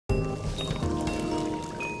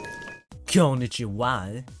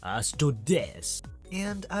Konnichiwa, asto desu.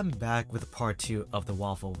 And I'm back with part 2 of the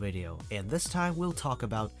Waffle video, and this time we'll talk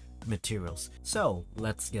about materials. So,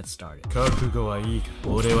 let's get started. 覚悟はいいか、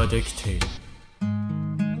俺はできている。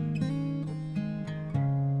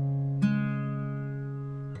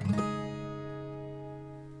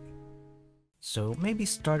So maybe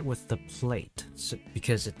start with the plate,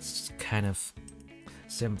 because it's kind of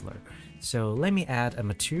simpler. So let me add a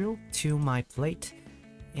material to my plate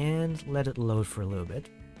and let it load for a little bit.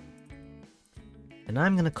 And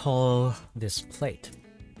I'm gonna call this plate.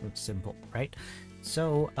 It's simple, right?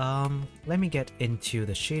 So let me get into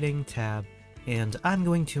the shading tab, and I'm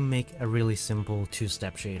going to make a really simple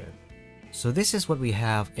two-step shader. So this is what we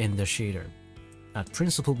have in the shader, a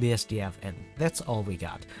principal BSDF, and that's all we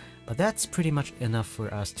got. But that's pretty much enough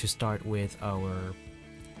for us to start with our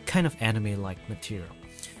kind of anime-like material.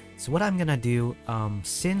 So what I'm gonna do,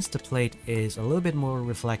 since the plate is a little bit more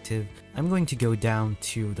reflective, I'm going to go down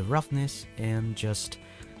to the roughness and just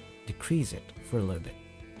decrease it for a little bit.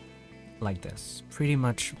 Like this. Pretty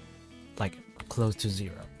much like close to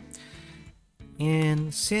 0.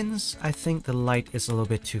 And since I think the light is a little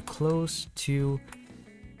bit too close to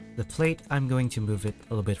the plate, I'm going to move it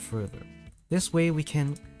a little bit further. This way we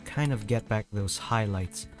can kind of get back those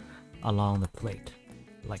highlights along the plate,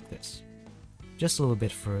 like this. Just a little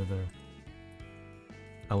bit further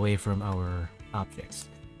away from our objects.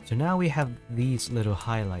 So now we have these little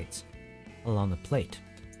highlights along the plate.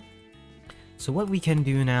 So what we can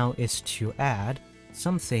do now is to add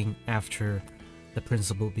something after the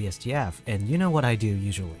principal BSDF, and you know what I do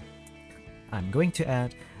usually. I'm going to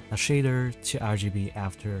add a shader to RGB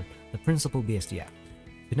after the principal BSDF.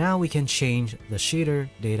 So now we can change the shader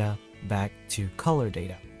data back to color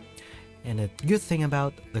data. And the good thing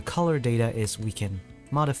about the color data is we can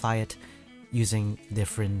modify it using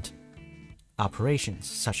different operations,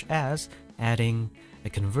 such as adding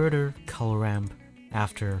a converter color ramp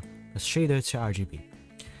after a shader to RGB.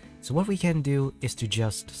 So what we can do is to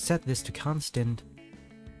just set this to constant,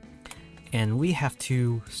 and we have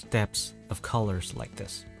 2 steps of colors like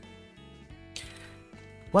this.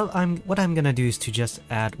 Well, what I'm gonna do is to just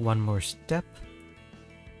add one more step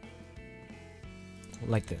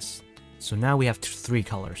like this. So now we have 3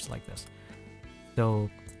 colors like this. So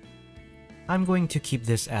I'm going to keep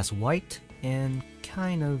this as white and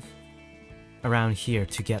kind of around here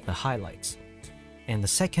to get the highlights. And the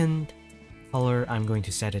second color, I'm going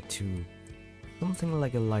to set it to something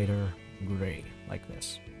like a lighter gray, like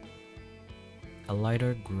this. A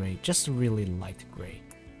lighter gray, just a really light gray.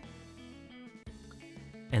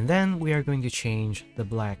 And then we are going to change the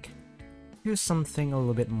black to something a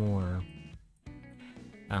little bit more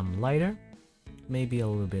lighter, maybe a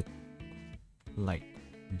little bit like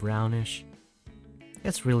brownish.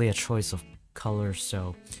 It's really a choice of colors,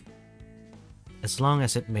 so as long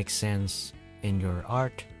as it makes sense in your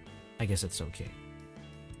art, I guess it's okay.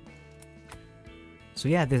 So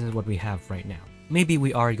yeah, this is what we have right now. Maybe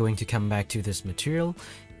we are going to come back to this material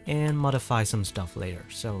and modify some stuff later.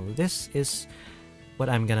 So this is what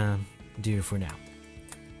I'm gonna do for now.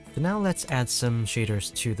 So now let's add some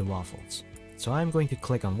shaders to the waffles. So I'm going to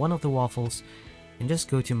click on one of the waffles and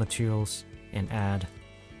just go to materials and add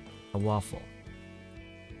a waffle.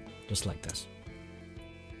 Just like this.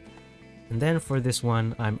 And then for this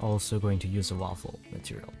one, I'm also going to use a waffle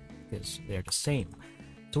material because they're the same.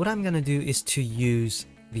 So what I'm gonna do is to use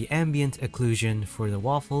the ambient occlusion for the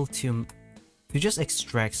waffle to just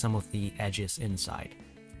extract some of the edges inside.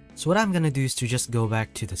 So what I'm gonna do is to just go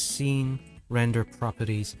back to the scene, render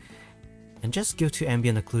properties, and just go to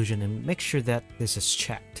ambient occlusion and make sure that this is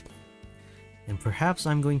checked. And perhaps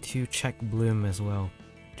I'm going to check bloom as well,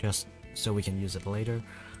 just so we can use it later.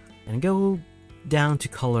 And go down to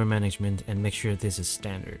color management and make sure this is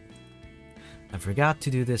standard. I forgot to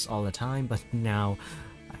do this all the time, but now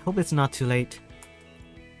I hope it's not too late.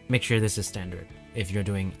 Make sure this is standard if you're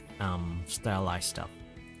doing stylized stuff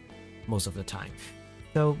most of the time.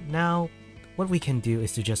 So now what we can do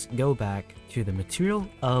is to just go back to the material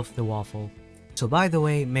of the waffle. So by the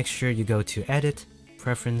way, make sure you go to Edit,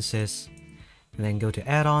 Preferences, and then go to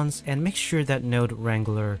Add-ons and make sure that Node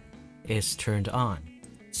Wrangler is turned on,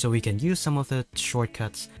 so we can use some of the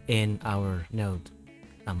shortcuts in our node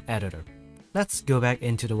editor. Let's go back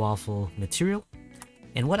into the waffle material,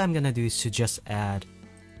 and what I'm gonna do is to just add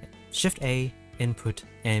Shift-A, Input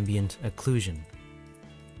Ambient Occlusion.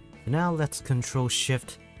 Now let's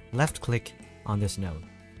Control-Shift, left-click on this node.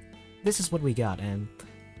 This is what we got, and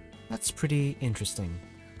that's pretty interesting,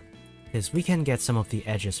 because we can get some of the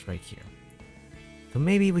edges right here. So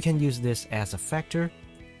maybe we can use this as a factor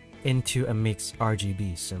into a mix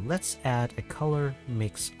RGB. So let's add a color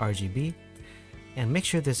mix RGB and make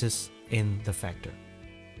sure this is in the factor.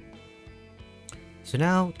 So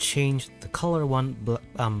now change the color one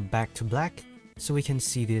back to black so we can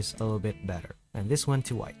see this a little bit better, and this one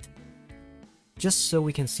to white, just so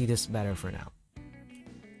we can see this better for now.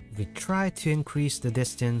 If we try to increase the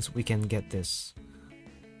distance, we can get this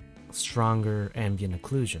stronger ambient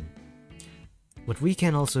occlusion. What we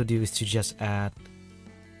can also do is to just add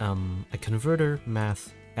a converter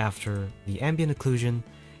math after the ambient occlusion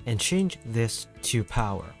and change this to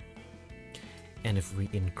power. And if we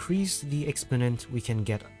increase the exponent, we can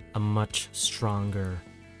get a much stronger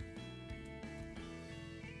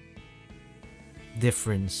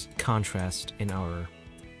difference contrast in our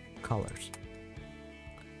colors.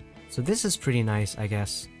 So this is pretty nice, I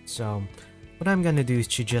guess. So what I'm gonna do is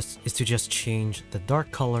to just change the dark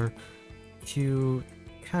color to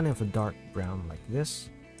kind of a dark brown like this,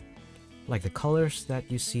 like the colors that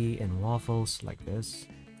you see in waffles, like this,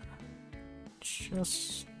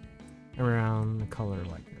 just around the color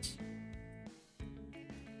like this.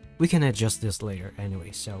 We can adjust this later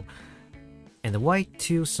anyway. So, and the white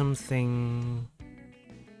to something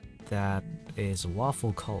that is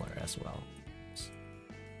waffle color as well,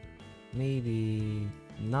 maybe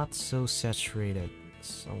not so saturated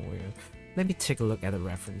somewhere. Let me take a look at the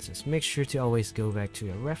references. Make sure to always go back to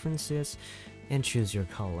your references and choose your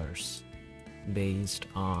colors based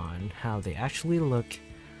on how they actually look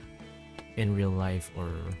in real life or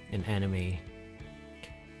in anime.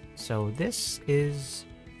 So this is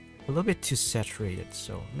a little bit too saturated,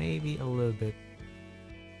 so maybe a little bit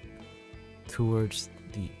towards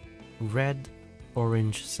the red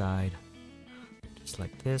orange side, just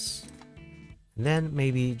like this. And then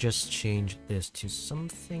maybe just change this to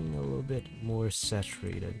something a little bit more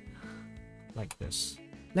saturated, like this.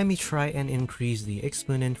 Let me try and increase the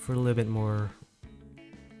exponent for a little bit more,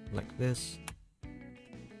 like this.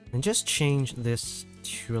 And just change this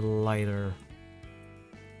to a lighter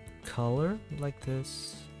color, like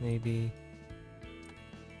this, maybe.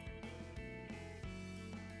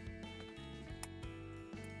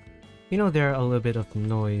 You know, there are a little bit of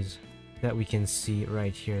noise that we can see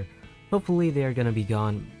right here. Hopefully they're gonna be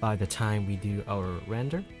gone by the time we do our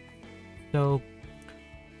render. So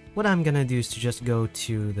what I'm gonna do is to just go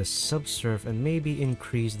to the subsurf and maybe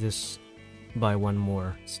increase this by one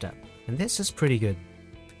more step. And this is pretty good.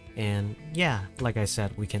 And yeah, like I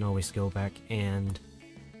said, we can always go back and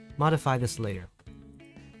modify this later.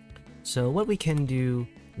 So what we can do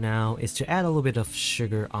now is to add a little bit of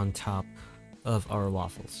sugar on top of our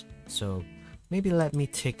waffles. So maybe let me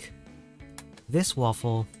take this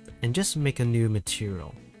waffle and just make a new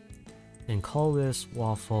material and call this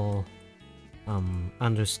waffle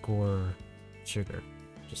underscore sugar,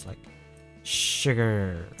 just like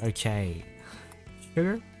sugar. Okay,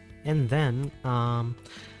 sugar. And then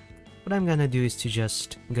what I'm gonna do is to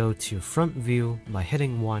just go to front view by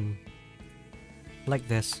hitting 1 like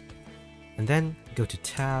this, and then go to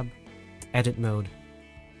tab, edit mode,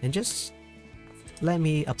 and just let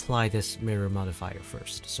me apply this mirror modifier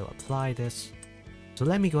first. So apply this. So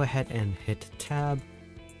let me go ahead and hit tab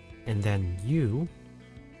and then U.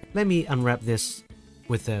 Let me unwrap this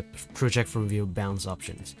with the project from view bounce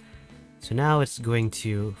options. So now it's going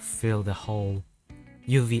to fill the whole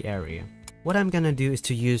UV area. What I'm gonna do is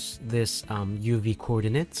to use this UV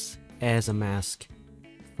coordinates as a mask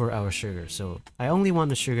for our sugar. So I only want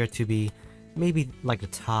the sugar to be maybe like the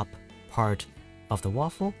top part of the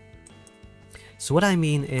waffle. So what I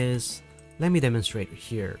mean is, let me demonstrate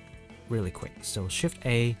here really quick. So Shift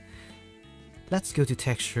A, let's go to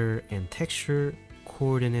texture and texture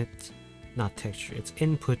coordinate, not texture, it's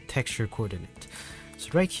input texture coordinate. So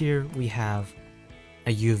right here we have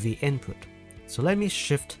a UV input. So let me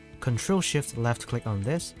Control Shift left click on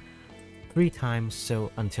this 3 times,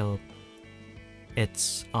 so until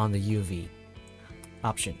it's on the UV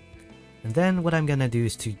option. And then what I'm gonna do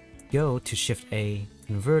is to go to Shift A,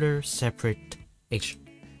 converter, separate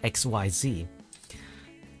XYZ.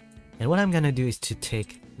 And what I'm gonna do is to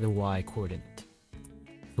take the Y coordinate.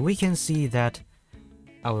 So we can see that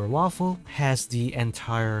our waffle has the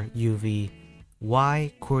entire UV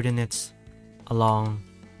Y coordinates along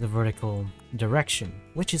the vertical direction,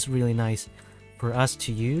 which is really nice for us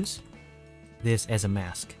to use this as a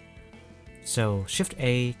mask. So Shift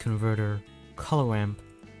A, converter, color ramp.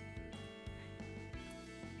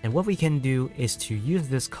 And what we can do is to use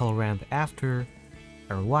this color ramp after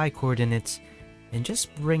our Y coordinates and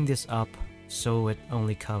just bring this up so it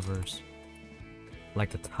only covers like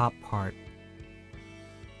the top part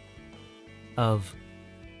of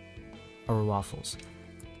our waffles.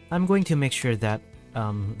 I'm going to make sure that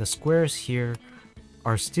the squares here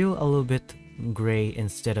are still a little bit gray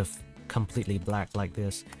instead of completely black like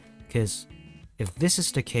this, because if this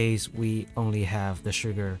is the case, we only have the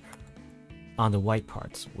sugar on the white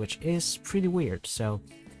parts, which is pretty weird. So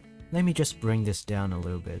let me just bring this down a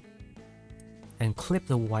little bit and clip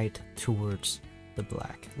the white towards the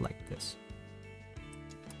black like this.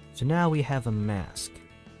 So now we have a mask.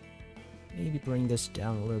 Maybe bring this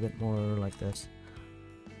down a little bit more like this.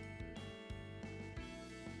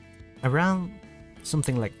 Around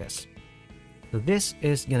something like this. So this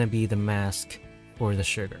is gonna be the mask for the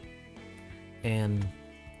sugar. And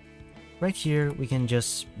right here, we can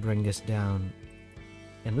just bring this down.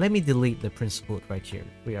 And let me delete the principled right here.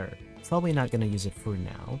 We are probably not gonna use it for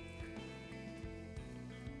now.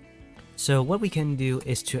 So what we can do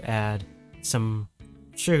is to add some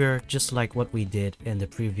sugar, just like what we did in the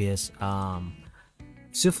previous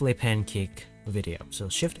souffle pancake video. So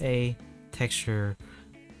Shift A, texture,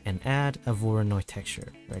 and add a Voronoi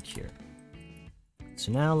texture right here.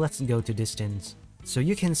 So now let's go to distance. So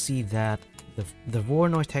you can see that the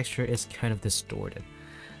Voronoi texture is kind of distorted.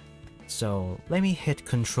 So let me hit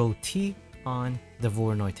Ctrl T on the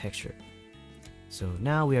Voronoi texture. So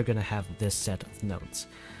now we are gonna have this set of nodes.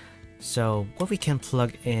 So what we can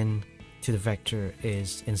plug in to the vector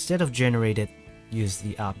is, instead of generated, use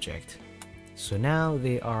the object. So now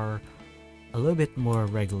they are a little bit more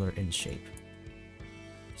regular in shape.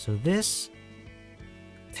 So this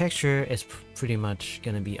texture is pretty much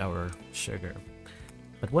gonna be our sugar.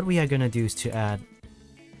 But what we are gonna do is to add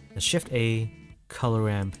the Shift A color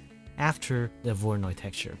ramp after the Voronoi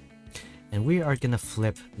texture. And we are gonna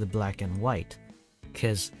flip the black and white,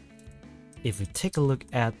 because if we take a look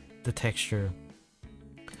at the texture,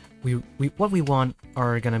 what we want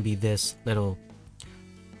are gonna be this little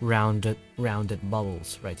rounded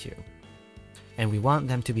bubbles right here, and we want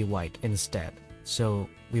them to be white instead. So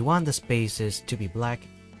we want the spaces to be black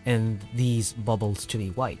and these bubbles to be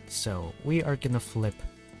white. So we are gonna flip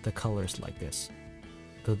the colors like this.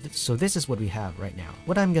 So this is what we have right now.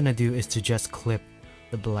 What I'm gonna do is to just clip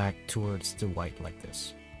the black towards the white like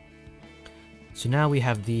this. So now we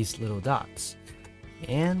have these little dots.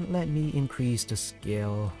 And let me increase the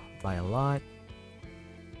scale by a lot.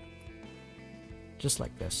 Just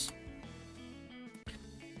like this.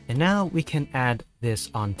 And now we can add this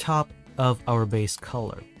on top of our base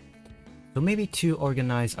color. So maybe to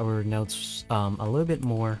organize our notes a little bit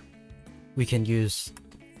more, we can use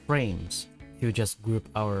frames to just group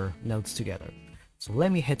our notes together. So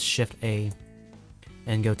let me hit Shift A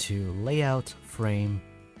and go to Layout, Frame,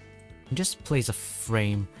 and just place a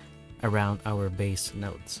frame around our base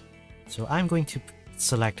nodes. So I'm going to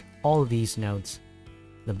select all these nodes,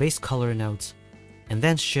 the base color nodes, and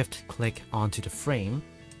then shift click onto the frame.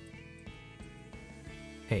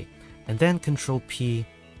 Okay, and then Control P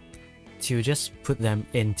to just put them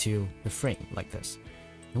into the frame like this.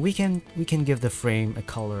 And we can give the frame a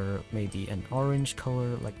color, maybe an orange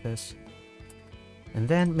color like this. And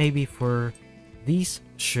then maybe for these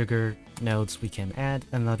sugar nodes, we can add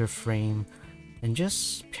another frame and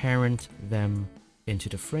just parent them into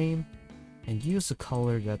the frame and use a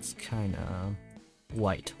color that's kind of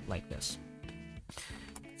white like this.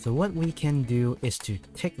 So what we can do is to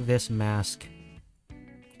take this mask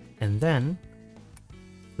and then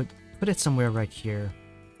put it somewhere right here.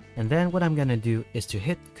 And then what I'm gonna do is to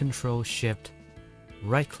hit Control Shift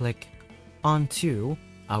right click onto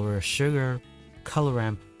our sugar color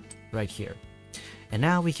ramp right here. And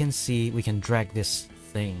now we can see we can drag this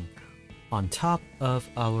thing on top of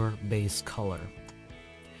our base color.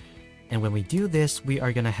 And when we do this, we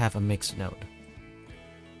are gonna have a mix node.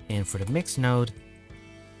 And for the mix node,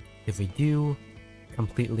 if we do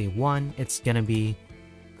completely 1, it's gonna be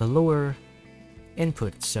the lower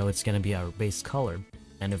input, so it's gonna be our base color.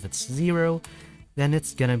 And if it's 0, then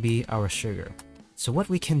it's gonna be our sugar. So what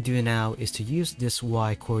we can do now is to use this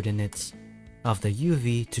Y coordinates of the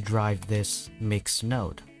UV to drive this mix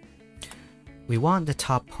node. We want the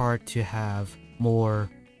top part to have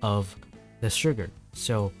more of the sugar,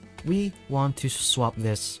 so we want to swap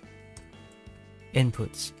this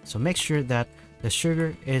inputs. So make sure that the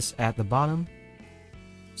sugar is at the bottom.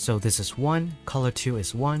 So this is 1, color 2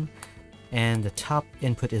 is 1, and the top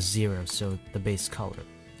input is 0, so the base color.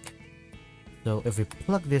 So if we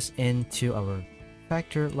plug this into our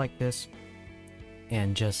factor like this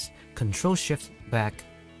and just Control Shift back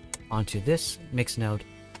onto this mix node,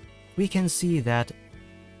 we can see that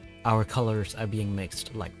our colors are being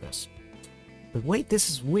mixed like this. But wait, this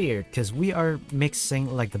is weird because we are mixing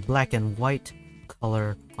like the black and white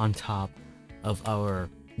color on top of our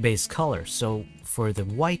base color. So for the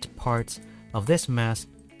white parts of this mask,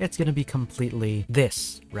 it's gonna be completely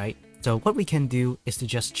this, right? So what we can do is to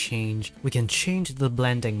just change the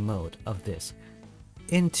blending mode of this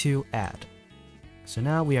into add. So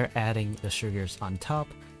now we are adding the sugars on top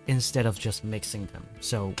instead of just mixing them.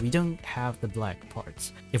 So we don't have the black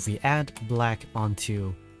parts. If we add black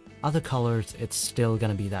onto other colors, it's still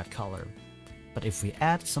gonna be that color. But if we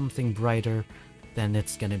add something brighter, then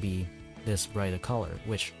it's gonna be this brighter color,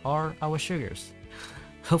 which are our sugars.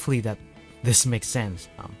 Hopefully that this makes sense.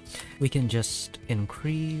 We can just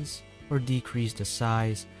increase or decrease the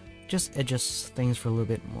size, just adjust things for a little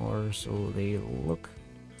bit more so they look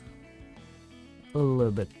a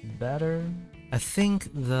little bit better. I think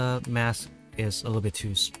the mask is a little bit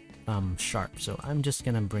too sharp, so I'm just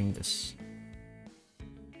gonna bring this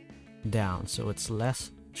down so it's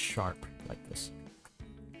less sharp like this.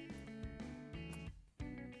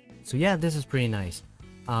 So yeah, this is pretty nice.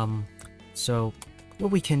 So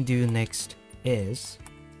what we can do next is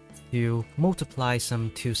to multiply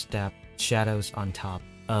some two-step shadows on top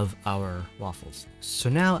of our waffles. So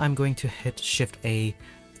now I'm going to hit Shift A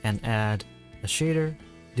and add a shader,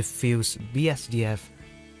 diffuse BSDF,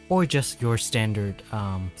 or just your standard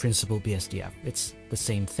principal BSDF. It's the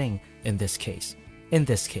same thing in this case.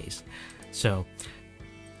 So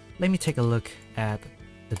let me take a look at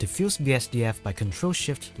the diffuse BSDF by Control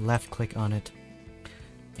Shift left click on it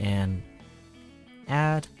and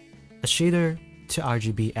add a shader to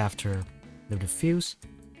RGB after the diffuse,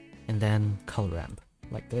 and then color ramp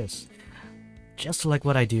like this, just like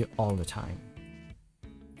what I do all the time.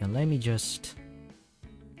 And let me just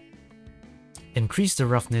increase the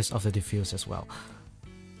roughness of the diffuse as well.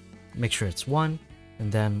 Make sure it's 1,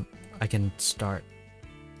 and then I can start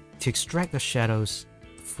to extract the shadows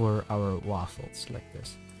for our waffles like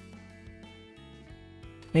this.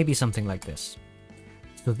 Maybe something like this.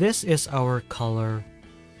 So this is our color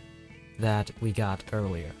that we got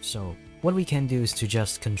earlier. So what we can do is to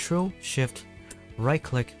just Control Shift right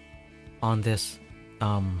click on this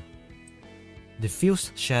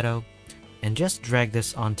diffuse shadow and just drag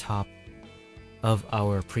this on top of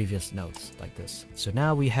our previous nodes like this. So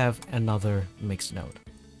now we have another mix node.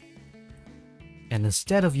 And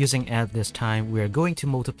instead of using add this time, we are going to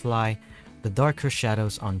multiply the darker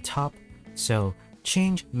shadows on top. So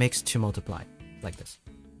change mix to multiply like this.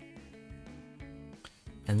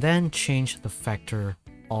 And then change the factor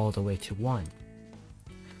all the way to 1.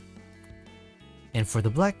 And for the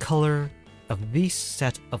black color of this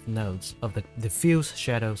set of nodes of the diffuse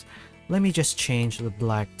shadows, let me just change the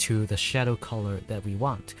black to the shadow color that we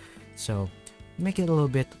want. So make it a little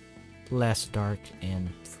bit less dark and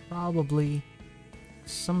probably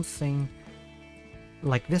something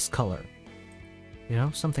like this color. You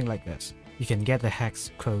know, something like this. You can get the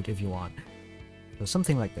hex code if you want. So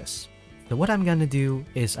something like this. So what I'm gonna do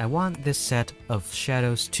is I want this set of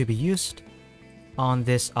shadows to be used on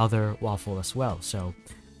this other waffle as well. So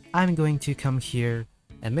I'm going to come here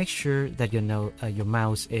and make sure that your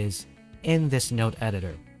mouse is in this node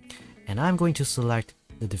editor. And I'm going to select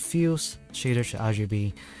the diffuse, shader to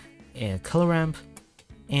RGB, and color ramp,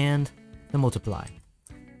 and the multiply.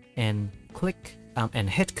 And click and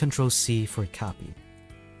hit Ctrl C for copy.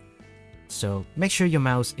 So make sure your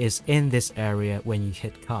mouse is in this area when you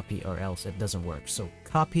hit copy, or else it doesn't work. So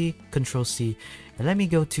copy, Ctrl C, and let me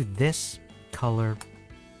go to this color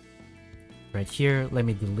right here. Let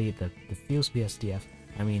me delete the diffuse BSDF,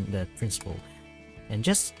 I mean the principal, and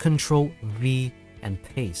just Ctrl V and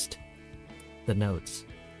paste the nodes.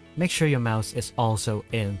 Make sure your mouse is also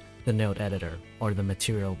in the node editor or the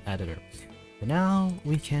material editor. And now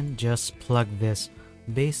we can just plug this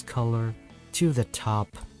base color to the top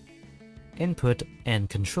input and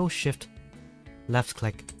Control Shift left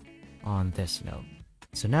click on this node.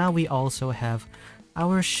 So now we also have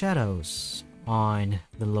our shadows on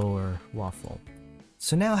the lower waffle.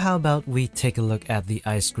 So now how about we take a look at the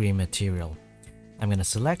ice cream material. I'm going to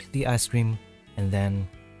select the ice cream and then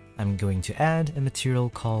I'm going to add a material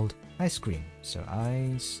called ice cream. So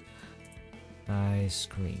ice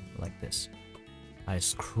cream like this.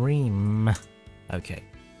 Ice cream. Okay.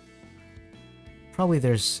 Probably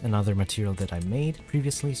there's another material that I made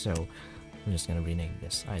previously, so I'm just gonna rename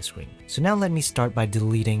this ice cream. So now let me start by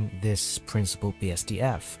deleting this principal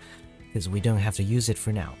BSDF, because we don't have to use it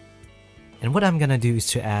for now. And what I'm gonna do is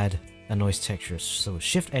to add a noise texture. So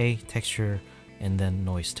Shift A, texture, and then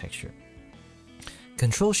noise texture.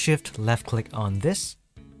 Control Shift left click on this,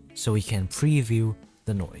 so we can preview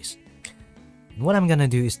the noise. And what I'm gonna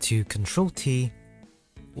do is to Control T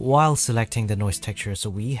while selecting the noise texture, so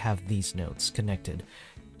we have these nodes connected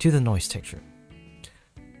to the noise texture.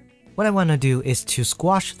 What I want to do is to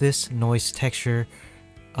squash this noise texture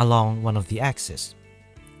along one of the axes.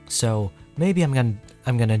 So maybe I'm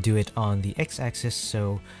gonna do it on the x-axis,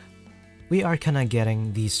 so we are kinda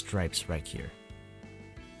getting these stripes right here.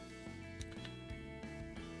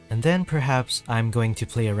 And then perhaps I'm going to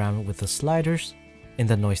play around with the sliders in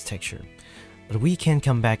the noise texture. But we can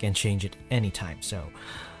come back and change it anytime, so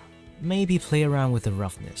maybe play around with the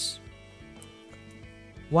roughness.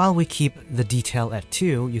 While we keep the detail at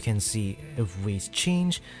 2, you can see if we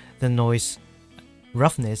change the noise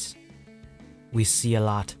roughness, we see a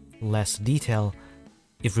lot less detail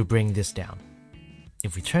if we bring this down.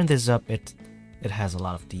 If we turn this up, it has a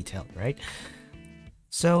lot of detail, right?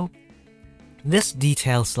 So this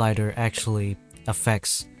detail slider actually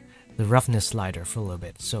affects the roughness slider for a little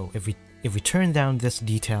bit. So if we turn down this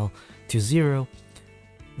detail to 0,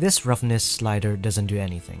 this roughness slider doesn't do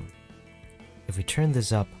anything. If we turn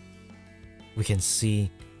this up, we can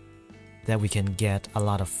see that we can get a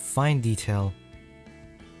lot of fine detail,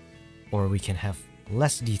 or we can have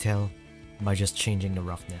less detail by just changing the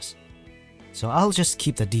roughness. So I'll just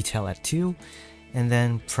keep the detail at 2 and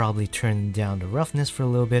then probably turn down the roughness for a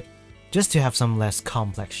little bit just to have some less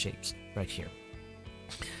complex shapes right here.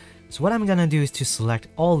 So what I'm gonna do is to select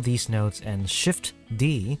all these nodes and Shift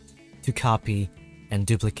D to copy and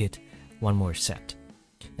duplicate one more set.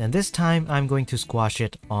 And this time I'm going to squash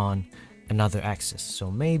it on another axis. So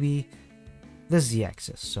maybe this is the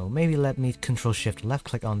axis. So maybe let me Control Shift left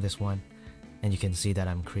click on this one, and you can see that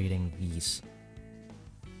I'm creating these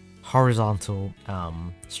horizontal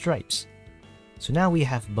stripes. So now we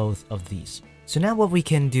have both of these. So now what we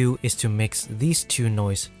can do is to mix these two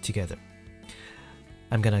noise together.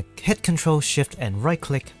 I'm gonna hit Control Shift and right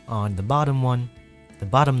click on the bottom one, the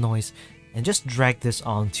bottom noise, and just drag this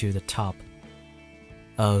onto the top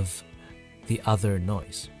of the other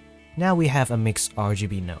noise. Now we have a mixed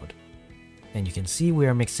RGB node, and you can see we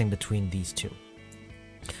are mixing between these two.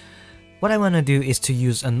 What I want to do is to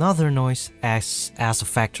use another noise as a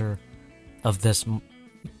factor of this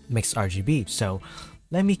mixed RGB. So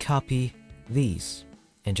let me copy these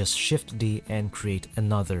and just Shift D and create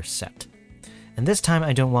another set. And this time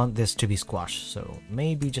I don't want this to be squashed, so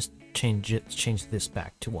maybe just change this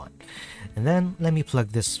back to 1. And then let me plug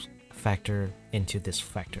this factor into this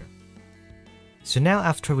factor. So now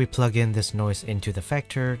after we plug in this noise into the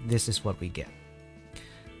factor, this is what we get.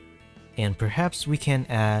 And perhaps we can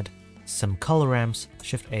add some color ramps,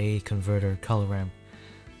 Shift A, converter, color ramp,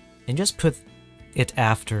 and just put it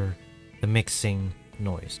after the mixing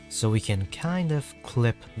noise. So we can kind of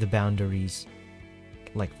clip the boundaries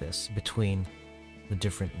like this between the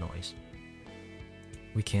different noise.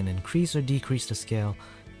 We can increase or decrease the scale.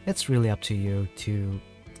 It's really up to you to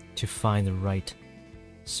find the right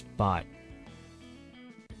spot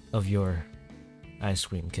of your ice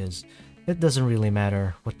cream, because it doesn't really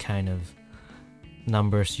matter what kind of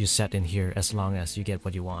numbers you set in here as long as you get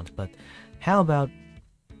what you want. But how about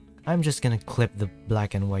I'm just gonna clip the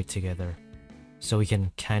black and white together so we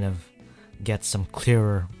can kind of get some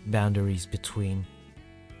clearer boundaries between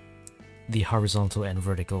the horizontal and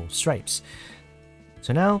vertical stripes.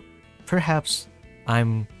 So now perhaps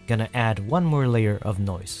I'm gonna add one more layer of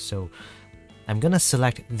noise. So I'm gonna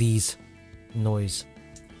select these noise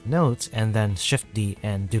nodes and then Shift D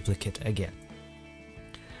and duplicate again.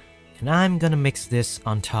 And I'm gonna mix this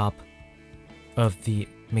on top of the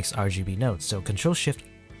mix RGB node. So Control Shift,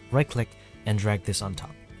 right click, and drag this on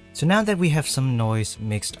top. So now that we have some noise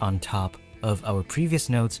mixed on top of our previous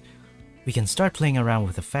nodes, we can start playing around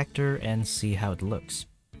with the factor and see how it looks.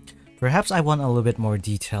 Perhaps I want a little bit more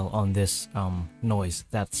detail on this noise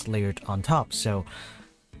that's layered on top, so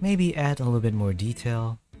maybe add a little bit more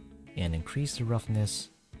detail and increase the roughness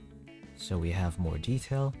so we have more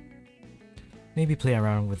detail. Maybe play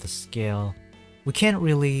around with the scale. We can't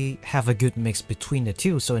really have a good mix between the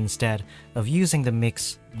two, so instead of using the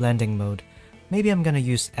mix blending mode, maybe I'm gonna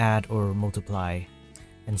use add or multiply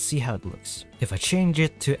and see how it looks. If I change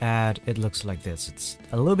it to add, it looks like this. It's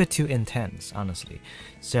a little bit too intense, honestly.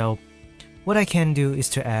 So what I can do is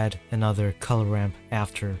to add another color ramp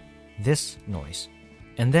after this noise.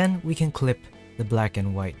 And then we can clip the black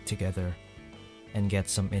and white together and get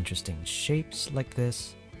some interesting shapes like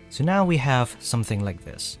this. So now we have something like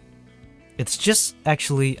this. It's just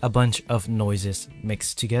actually a bunch of noises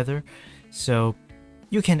mixed together, so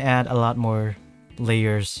you can add a lot more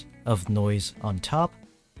layers of noise on top.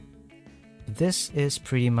 This is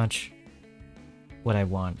pretty much what I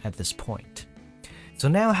want at this point. So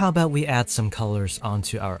now how about we add some colors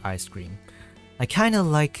onto our ice cream? I kinda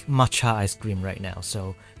like matcha ice cream right now,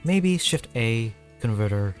 so maybe Shift A,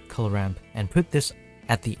 converter, color ramp, and put this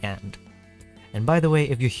at the end. And by the way,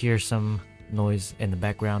 if you hear some noise in the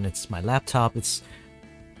background, it's my laptop. It's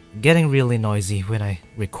getting really noisy when I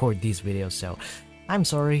record these videos, so I'm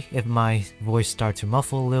sorry if my voice starts to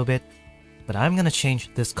muffle a little bit, but I'm gonna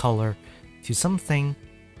change this color to something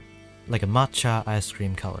like a matcha ice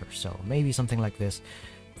cream color. So maybe something like this.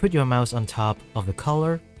 Put your mouse on top of the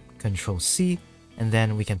color, Control C, and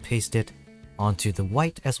then we can paste it onto the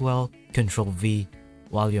white as well, Control V,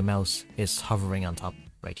 while your mouse is hovering on top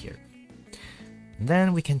right here. And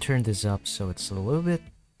then we can turn this up so it's a little bit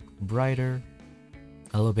brighter,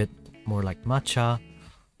 a little bit more like matcha.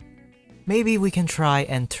 Maybe we can try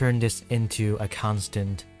and turn this into a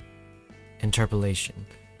constant interpolation.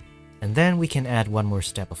 And then we can add one more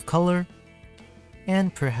step of color,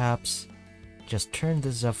 and perhaps just turn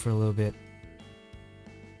this up for a little bit.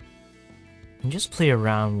 And just play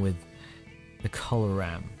around with the color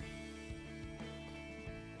ramp.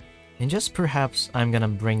 And just perhaps I'm gonna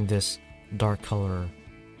bring this dark color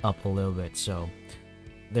up a little bit so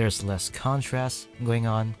there's less contrast going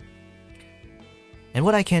on. And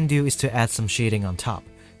what I can do is to add some shading on top.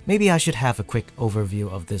 Maybe I should have a quick overview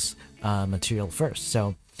of this material first.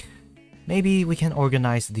 So maybe we can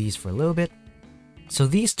organize these for a little bit. So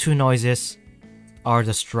these two noises are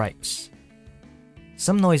the stripes.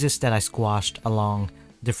 Some noises that I squashed along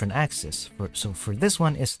different axes. So for this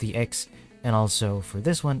one is the X, and also for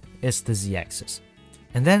this one is the Z axis.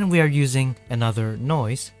 And then we are using another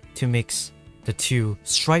noise to mix the two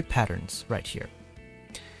stripe patterns right here.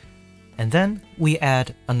 And then we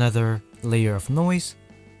add another layer of noise,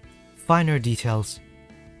 finer details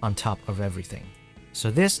on top of everything.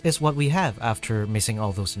 So this is what we have after mixing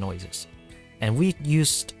all those noises. And we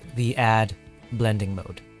used the add blending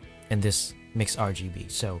mode in this mix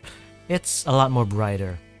RGB, so it's a lot more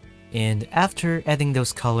brighter. And after adding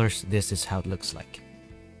those colors, this is how it looks like.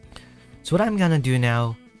 So what I'm gonna do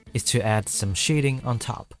now is to add some shading on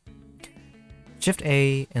top. Shift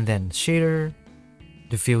A and then shader,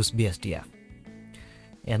 diffuse BSDF.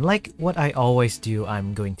 And like what I always do,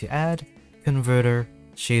 I'm going to add converter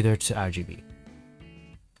shader to RGB.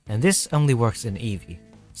 And this only works in EEVEE,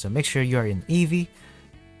 so make sure you are in EEVEE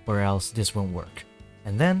or else this won't work.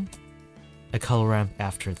 And then a color ramp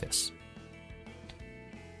after this.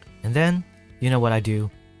 And then, you know what I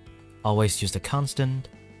do? Always use the constant,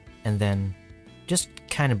 and then just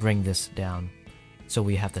kind of bring this down so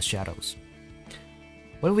we have the shadows.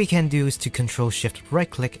 What we can do is to Control Shift right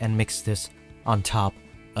click and mix this on top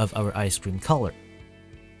of our ice cream color.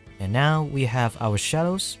 And now we have our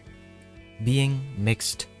shadows being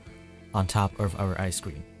mixed on top of our ice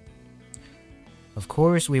cream. Of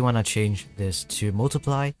course, we want to change this to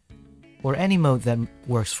multiply or any mode that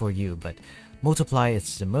works for you, but multiply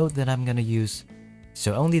is the mode that I'm gonna use,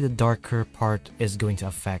 so only the darker part is going to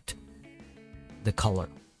affect the color.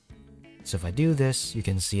 So if I do this, you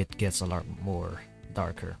can see it gets a lot more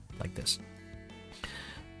darker like this.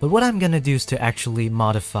 But what I'm gonna do is to actually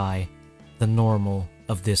modify the normal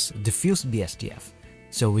of this diffuse BSDF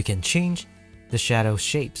so we can change the shadow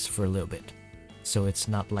shapes for a little bit, so it's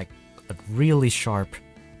not like a really sharp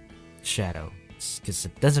shadow, because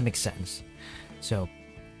it doesn't make sense. So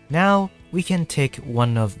now we can take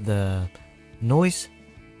one of the noise,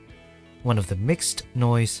 one of the mixed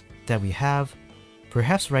noise that we have,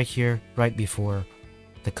 perhaps right here, right before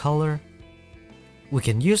the color. We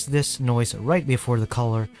can use this noise right before the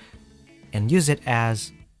color and use it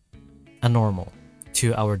as a normal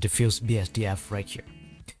to our diffuse BSDF right here.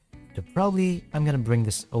 So probably I'm gonna bring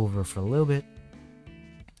this over for a little bit.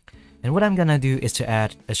 And what I'm gonna do is to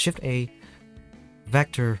add a Shift A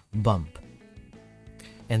vector bump.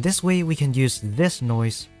 And this way we can use this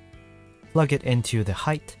noise, plug it into the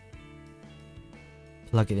height,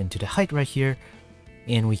 right here,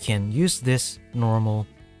 and we can use this normal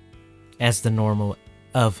as the normal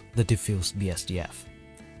of the diffuse BSDF.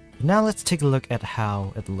 Now let's take a look at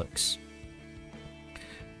how it looks.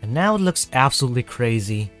 And now it looks absolutely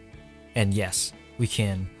crazy. And yes, we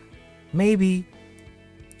can maybe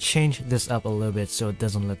change this up a little bit so it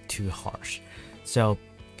doesn't look too harsh. So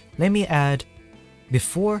let me add,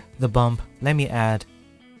 before the bump, let me add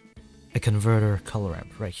a converter color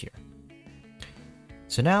ramp right here.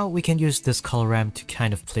 So now we can use this color ramp to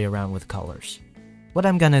kind of play around with colors. What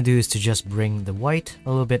I'm gonna do is to just bring the white a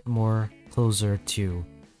little bit more closer to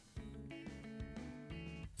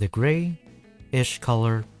the gray-ish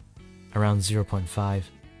color, around 0.5,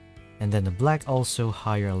 and then the black also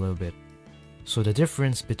higher a little bit. So the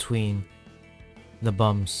difference between the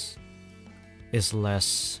bumps is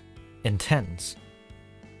less intense.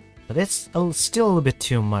 But it's still a little bit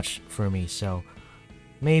too much for me, so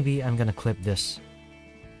maybe I'm gonna clip this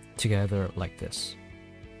together like this.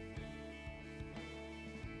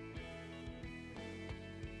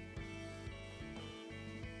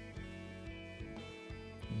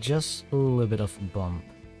 just a little bit of bump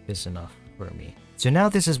is enough for me. So now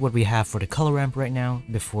this is what we have for the color ramp right now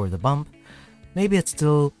before the bump. Maybe it's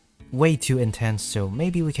still way too intense, so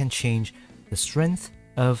maybe we can change the strength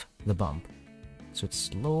of the bump. So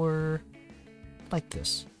it's lower, like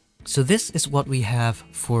this. So this is what we have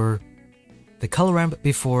for the color ramp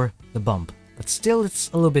before the bump. But still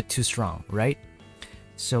it's a little bit too strong, right?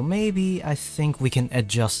 So maybe I think we can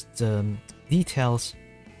adjust the details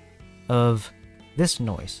of this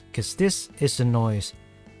noise, because this is the noise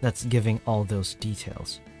that's giving all those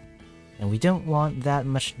details. And we don't want that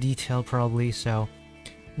much detail probably, so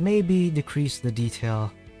maybe decrease the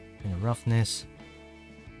detail and the roughness.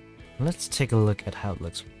 Let's take a look at how it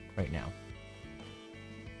looks right now.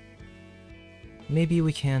 Maybe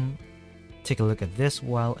we can take a look at this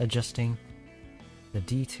while adjusting the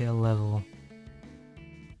detail level.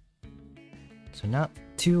 So not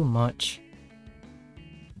too much,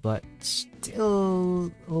 but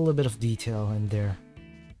still a little bit of detail in there.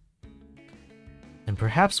 And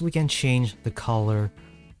perhaps we can change the color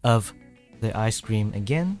of the ice cream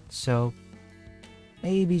again, so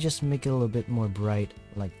maybe just make it a little bit more bright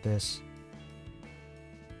like this.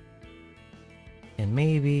 And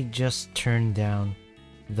maybe just turn down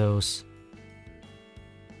those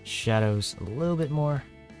shadows a little bit more.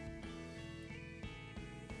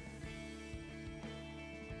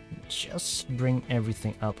 Just bring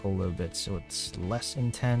everything up a little bit so it's less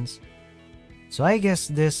intense. So I guess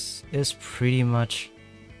this is pretty much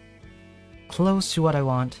close to what I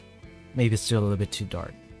want. Maybe still a little bit too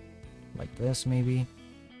dark. Like this maybe.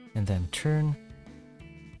 And then turn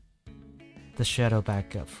the shadow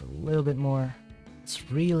back up for a little bit more. It's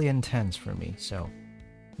really intense for me, so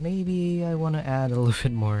maybe I want to add a little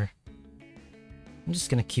bit more. I'm just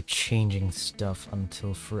gonna keep changing stuff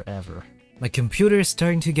until forever. My computer is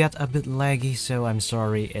starting to get a bit laggy, so I'm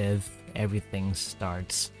sorry if everything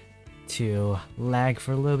starts to lag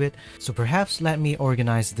for a little bit. So perhaps let me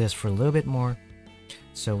organize this for a little bit more.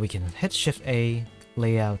 So we can hit Shift A,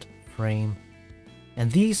 Layout, Frame.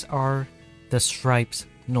 And these are the stripes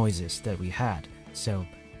noises that we had. So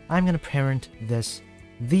I'm gonna parent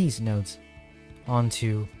these nodes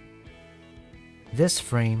onto this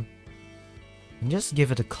frame and just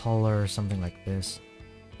give it a color or something like this,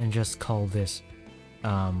 and just call this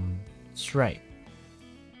stripes.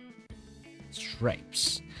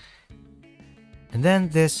 And then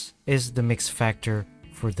this is the mix factor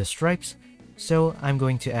for the stripes, so I'm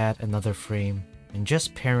going to add another frame and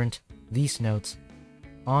just parent these nodes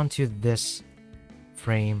onto this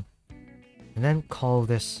frame, and then call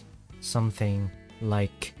this something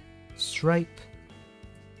like stripe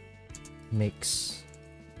mix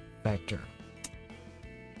factor.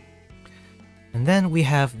 And then we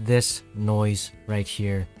have this noise right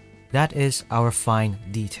here. That is our fine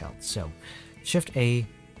detail. So Shift A,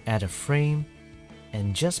 add a frame,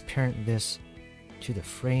 and just parent this to the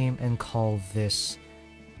frame and call this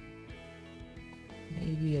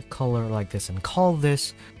maybe a color like this, and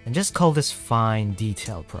just call this fine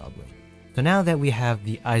detail probably. So now that we have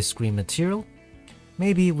the ice cream material,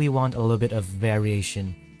 maybe we want a little bit of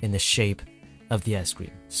variation in the shape of the ice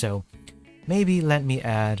cream. So maybe let me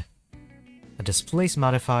add a displace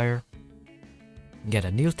modifier, get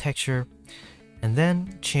a new texture, and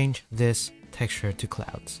then change this texture to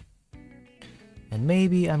clouds. And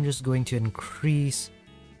maybe I'm just going to increase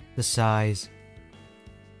the size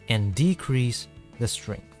and decrease the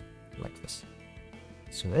strength like this.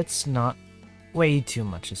 So it's not way too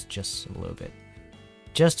much, it's just a little bit,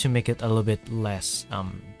 just to make it a little bit less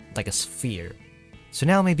like a sphere. So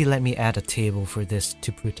now maybe let me add a table for this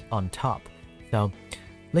to put on top. So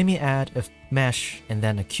let me add a mesh and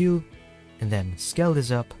then a cube, and then scale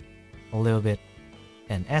this up a little bit,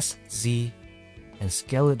 and SZ, and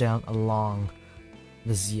scale it down along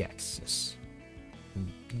the Z-axis.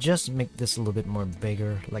 Just make this a little bit more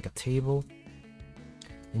bigger, like a table,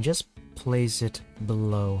 and just place it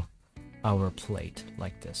below our plate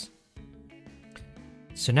like this.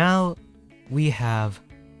 So now we have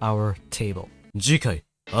our table. 次回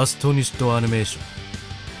アストニットアニメーション